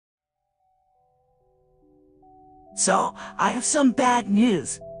So, I have some bad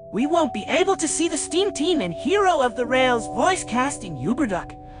news. We won't be able to see the Steam Team and Hero of the Rails voice casting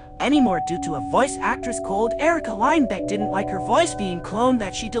Uberduck anymore due to a voice actress called Erica Linebeck didn't like her voice being cloned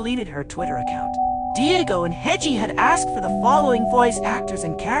that she deleted her Twitter account. Diego and Hedgie had asked for the following voice actors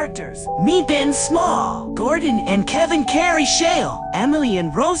and characters: Me Ben Small, Gordon and Kevin Carey Shale, Emily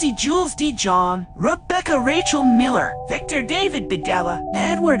and Rosie Jules D. John, Rebecca Rachel Miller, Victor David Bidella,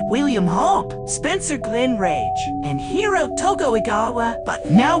 Edward William Hope, Spencer Glenn Rage, and Hiro Togo Igawa. But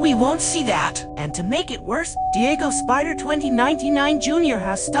now we won't see that. And to make it worse, Diego Spider 2099 Jr.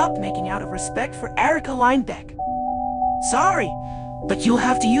 has stopped making out of respect for Erica Linebeck. Sorry, but you'll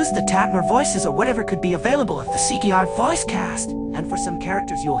have to use the Tatmer voices or whatever could be available at the CGI voice cast. And for some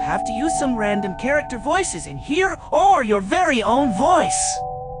characters you'll have to use some random character voices in here or your very own voice.